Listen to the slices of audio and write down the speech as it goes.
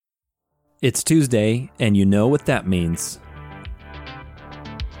It's Tuesday, and you know what that means.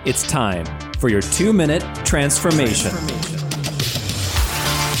 It's time for your 2-minute transformation.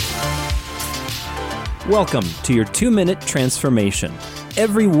 Welcome to your 2-minute transformation.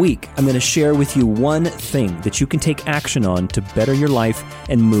 Every week, I'm going to share with you one thing that you can take action on to better your life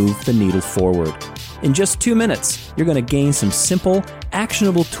and move the needle forward. In just 2 minutes, you're going to gain some simple,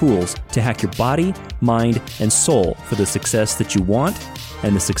 actionable tools to hack your body, mind, and soul for the success that you want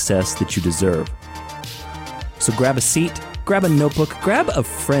and the success that you deserve. So grab a seat, grab a notebook, grab a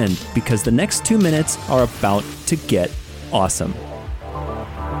friend, because the next 2 minutes are about to get awesome.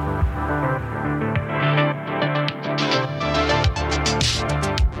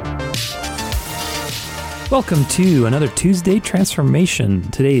 Welcome to another Tuesday Transformation.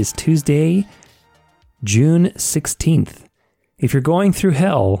 Today is Tuesday, June 16th. If you're going through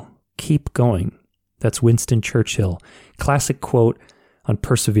hell, keep going. That's Winston Churchill. Classic quote on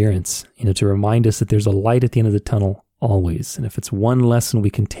perseverance, to remind us that there's a light at the end of the tunnel always. And if it's one lesson we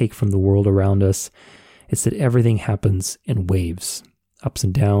can take from the world around us, it's that everything happens in waves, ups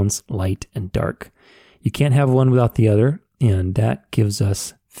and downs, light and dark. You can't have one without the other, and that gives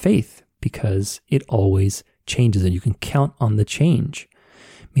us faith because it always changes and you can count on the change.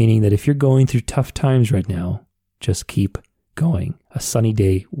 Meaning that if you're going through tough times right now, just keep going. A sunny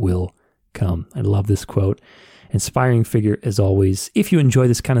day will come. I love this quote. Inspiring figure as always. If you enjoy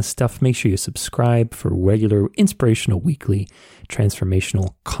this kind of stuff, make sure you subscribe for regular, inspirational, weekly,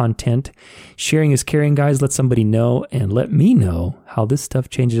 transformational content. Sharing is caring, guys. Let somebody know and let me know how this stuff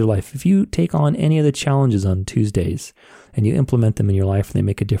changes your life. If you take on any of the challenges on Tuesdays and you implement them in your life and they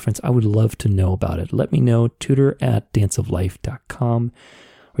make a difference, I would love to know about it. Let me know, tutor@danceoflife.com,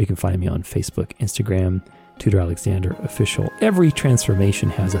 or you can find me on Facebook, Instagram, Tutor Alexander Official. Every transformation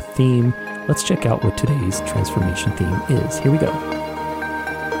has a theme. Let's check out what today's transformation theme is. Here we go.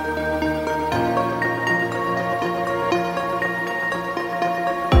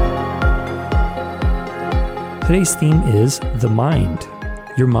 Today's theme is the mind.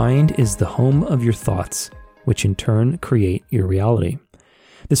 Your mind is the home of your thoughts, which in turn create your reality.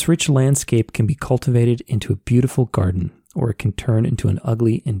 This rich landscape can be cultivated into a beautiful garden, or it can turn into an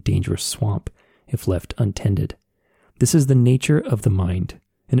ugly and dangerous swamp if left untended. This is the nature of the mind,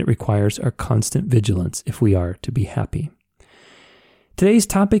 and it requires our constant vigilance if we are to be happy. Today's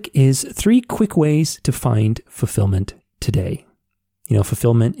topic is 3 quick ways to find fulfillment today.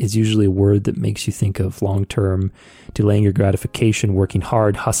 Fulfillment is usually a word that makes you think of long-term, delaying your gratification, working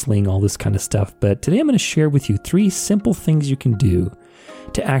hard, hustling, all this kind of stuff. But today I'm going to share with you 3 simple things you can do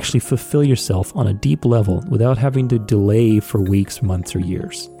to actually fulfill yourself on a deep level without having to delay for weeks, months, or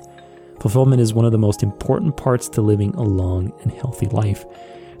years. Fulfillment is one of the most important parts to living a long and healthy life.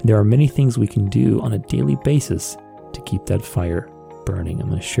 And there are many things we can do on a daily basis to keep that fire burning. I'm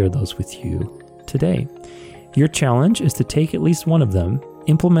going to share those with you today. Your challenge is to take at least one of them,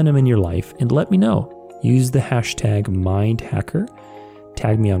 implement them in your life, and let me know. Use the hashtag MindHacker.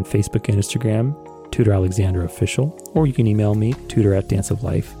 Tag me on Facebook and Instagram, Tutor Alexander Official, or you can email me,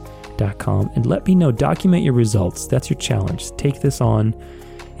 tutor@danceoflife.com, and let me know. Document your results. That's your challenge. Take this on.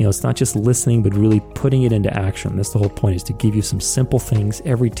 It's not just listening, but really putting it into action. That's the whole point, is to give you some simple things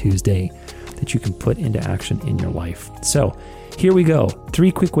every Tuesday that you can put into action in your life. So here we go. 3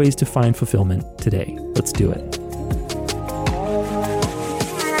 quick ways to find fulfillment today. Let's do it.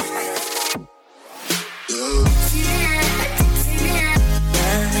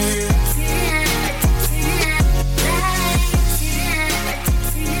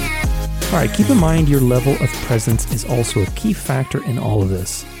 All right, keep in mind your level of presence is also a key factor in all of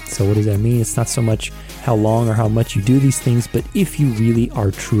this. So what does that mean? It's not so much how long or how much you do these things, but if you really are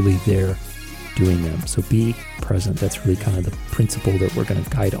truly there doing them. So be present. That's really kind of the principle that we're going to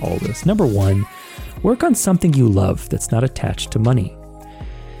guide all this. Number 1, work on something you love that's not attached to money.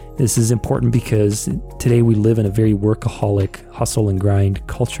 This is important because today we live in a very workaholic, hustle and grind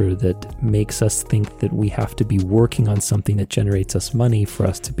culture that makes us think that we have to be working on something that generates us money for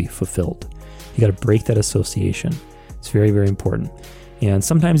us to be fulfilled. You got to break that association. It's very, very important. And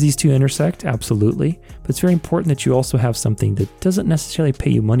sometimes these two intersect, absolutely. But it's very important that you also have something that doesn't necessarily pay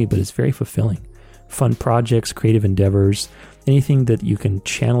you money, but is very fulfilling. Fun projects, creative endeavors, anything that you can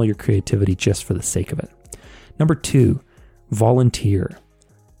channel your creativity just for the sake of it. Number 2, volunteer.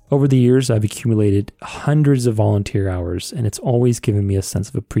 Over the years, I've accumulated hundreds of volunteer hours, and it's always given me a sense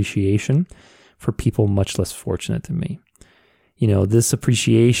of appreciation for people much less fortunate than me. This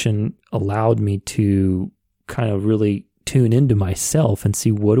appreciation allowed me to kind of really tune into myself and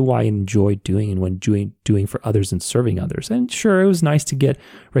see what do I enjoy doing and when doing for others and serving others. And sure, it was nice to get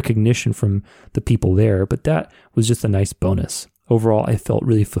recognition from the people there, but that was just a nice bonus. overall, I felt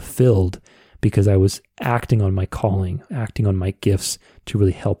really fulfilled because I was acting on my calling, acting on my gifts to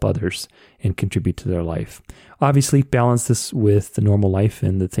really help others and contribute to their life. Obviously, balance this with the normal life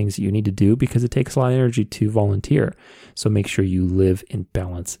and the things that you need to do because it takes a lot of energy to volunteer. So make sure you live in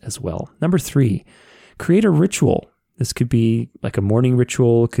balance as well. Number 3, create a ritual. This could be like a morning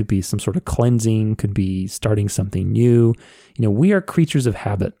ritual, could be some sort of cleansing, could be starting something new. We are creatures of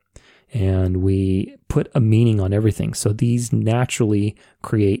habit and we put a meaning on everything. So these naturally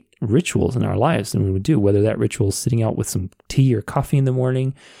create rituals in our lives. And we would do, whether that ritual is sitting out with some tea or coffee in the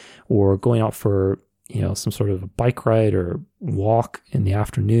morning or going out for, some sort of a bike ride or walk in the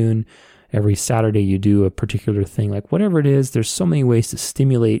afternoon. Every Saturday you do a particular thing, like whatever it is, there's so many ways to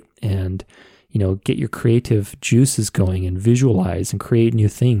stimulate and get your creative juices going and visualize and create new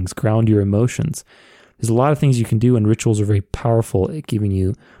things, ground your emotions. There's a lot of things you can do, and rituals are very powerful at giving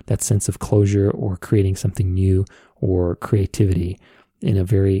you that sense of closure or creating something new or creativity in a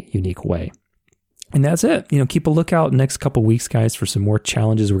very unique way. And that's it. Keep a lookout next couple weeks, guys, for some more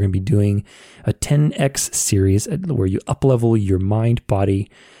challenges. We're going to be doing a 10X series where you up-level your mind, body,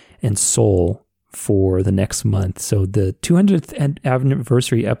 and soul for the next month. So the 200th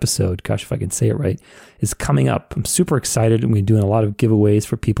anniversary episode, gosh, if I can say it right, is coming up. I'm super excited, and we're doing a lot of giveaways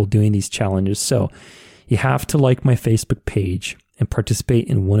for people doing these challenges. So you have to like my Facebook page and participate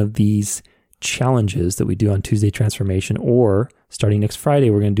in one of these challenges that we do on Tuesday Transformation, or starting next Friday,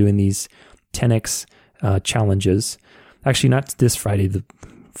 we're going to do in these 10X challenges. Actually, not this Friday, the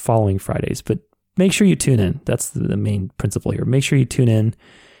following Fridays, but make sure you tune in. That's the main principle here. Make sure you tune in.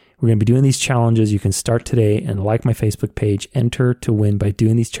 We're going to be doing these challenges. You can start today and like my Facebook page, enter to win by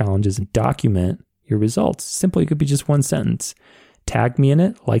doing these challenges and document your results. Simply, it could be just one sentence. Tag me in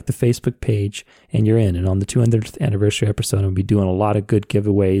it, like the Facebook page, and you're in. And on the 200th anniversary episode, I'll be doing a lot of good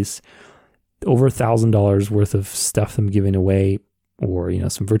giveaways, over $1,000 worth of stuff I'm giving away, or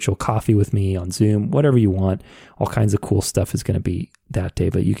some virtual coffee with me on Zoom, whatever you want. All kinds of cool stuff is going to be that day,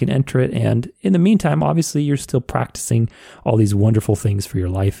 but you can enter it. And in the meantime, obviously, you're still practicing all these wonderful things for your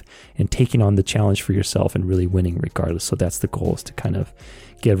life and taking on the challenge for yourself and really winning regardless. So that's the goal, is to kind of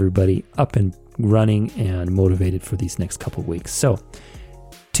get everybody up and running and motivated for these next couple of weeks. So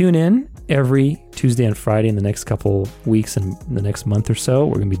tune in every Tuesday and Friday in the next couple weeks and the next month or so.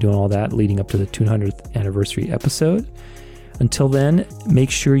 We're going to be doing all that leading up to the 200th anniversary episode. Until then,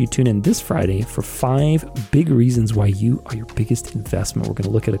 make sure you tune in this Friday for 5 big reasons why you are your biggest investment. We're going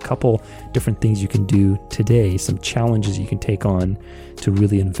to look at a couple different things you can do today, some challenges you can take on to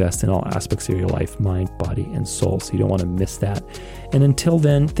really invest in all aspects of your life, mind, body, and soul. So you don't want to miss that. And until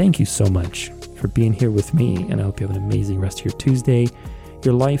then, thank you so much for being here with me. And I hope you have an amazing rest of your Tuesday.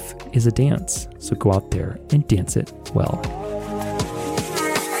 Your life is a dance, so go out there and dance it well.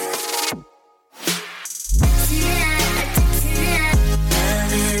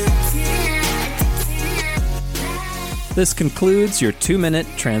 This concludes your 2-minute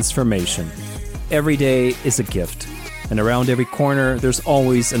transformation. Every day is a gift, and around every corner, there's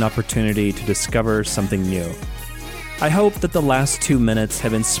always an opportunity to discover something new. I hope that the last 2 minutes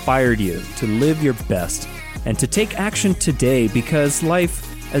have inspired you to live your best and to take action today, because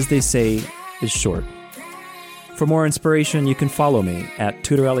life, as they say, is short. For more inspiration, you can follow me at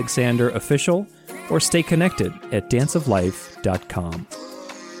Tudor Alexander Official or stay connected at danceoflife.com.